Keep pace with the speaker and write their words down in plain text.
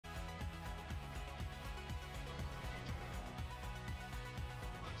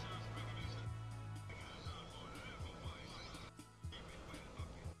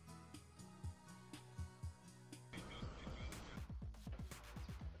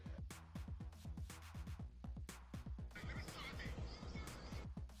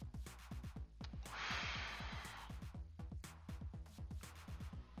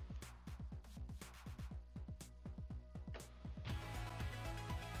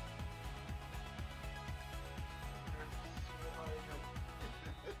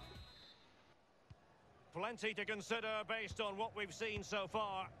Plenty to consider based on what we've seen so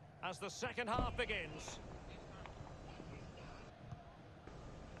far as the second half begins.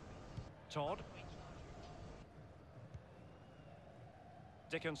 Todd.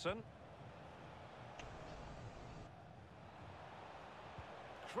 Dickinson.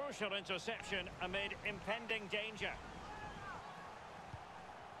 Crucial interception amid impending danger.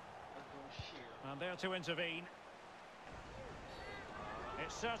 And there to intervene.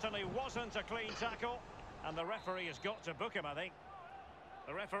 It certainly wasn't a clean tackle, and the referee has got to book him, I think.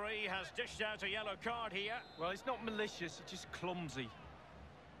 The referee has dished out a yellow card here. Well, it's not malicious, it's just clumsy.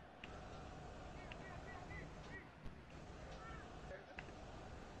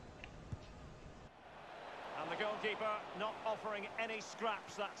 And the goalkeeper not offering any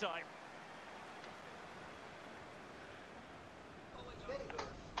scraps that time.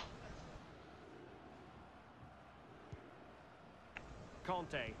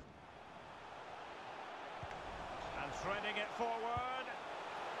 Conte. And threading it forward.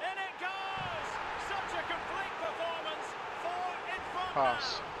 In it goes! Such a complete performance for in front.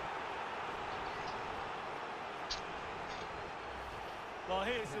 Pass. Well,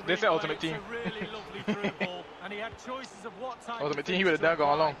 here's the This is Ultimate Team. It's a really lovely through ball, and he had choices of what type Ultimate of Team, he would have done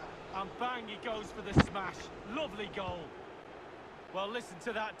gone long. And bang, he goes for the smash. Lovely goal. Well, listen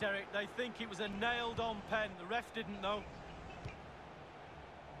to that, Derek. They think it was a nailed-on pen. The ref didn't know.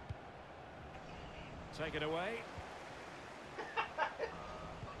 Take it away.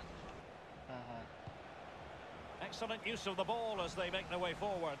 Excellent use of the ball as they make their way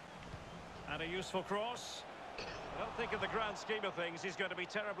forward. And a useful cross. I don't think in the grand scheme of things he's going to be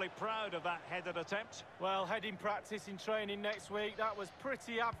terribly proud of that headed attempt. Well, heading practice in training next week, that was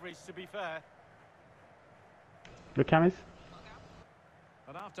pretty average, to be fair. Look, cameras.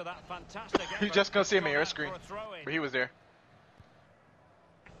 And after that fantastic effort, You just gonna see him in your for screen, a throw-in. but he was there.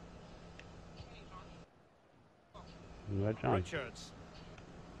 Richards.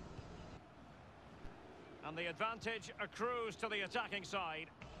 And the advantage accrues to the attacking side.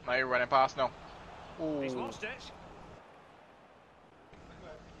 Now you're running past now. He's Ooh. lost it.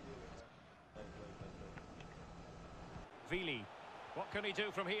 Vili. What can he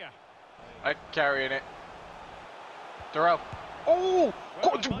do from here? I'm carrying it. Durrell. Oh!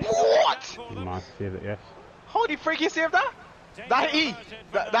 Well, What? You might save it, yes. How did he freaking save that? That E.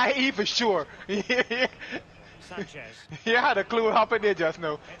 That E for sure. Sanchez. He had a clue what happened there just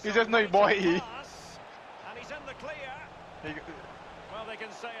now. He just know your boy E. And he's in the clear. Well, they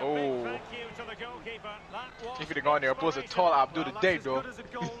can say a big thank you to the goalkeeper. That was If he'd have gone there, plus a tall Abdul Well, today, that's though. as good as a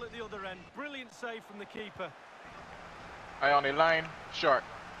goal at the other end. Brilliant save from the keeper. Eye on the line, short.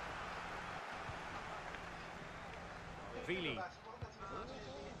 Vili.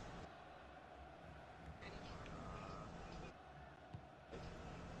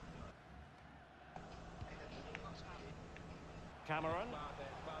 Cameron.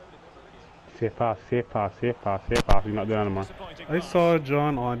 Safe pass, safe pass, safe pass, safe pass. You're not doing anymore. Disappointing I pass. saw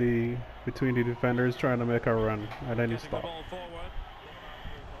John on the between the defenders trying to make a run, and then he Getting the stopped. ball forward.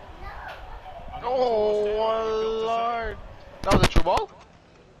 Oh, Lord. That was a true ball?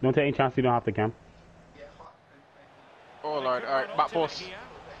 Don't take any chance you don't have to, Cam. Oh, Lord. Alright, back post.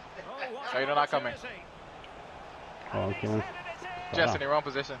 Oh, No, you're not coming. Oh, okay. Just in the wrong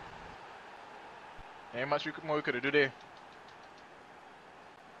position. Ain't much more we could have do there.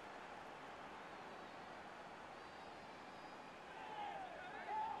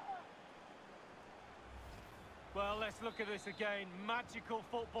 Well, let's look at this again. Magical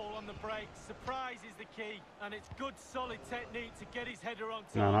football on the break. Surprise is the key, and it's good, solid technique to get his header on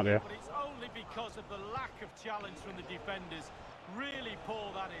target. No, not there. But it's only because of the lack of challenge from the defenders. Really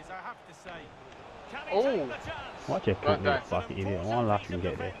poor, that is, I have to say. Can he Oh. take the chance? Watch it, Right you there. fucking idiot. One last and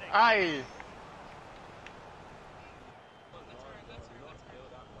get there. Aye.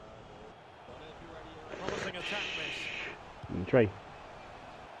 Promising attack this. Trey.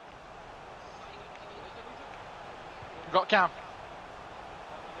 Got Cam.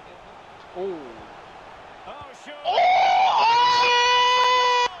 Oh. Oh, sure.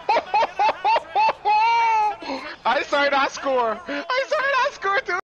 I saw that score. I saw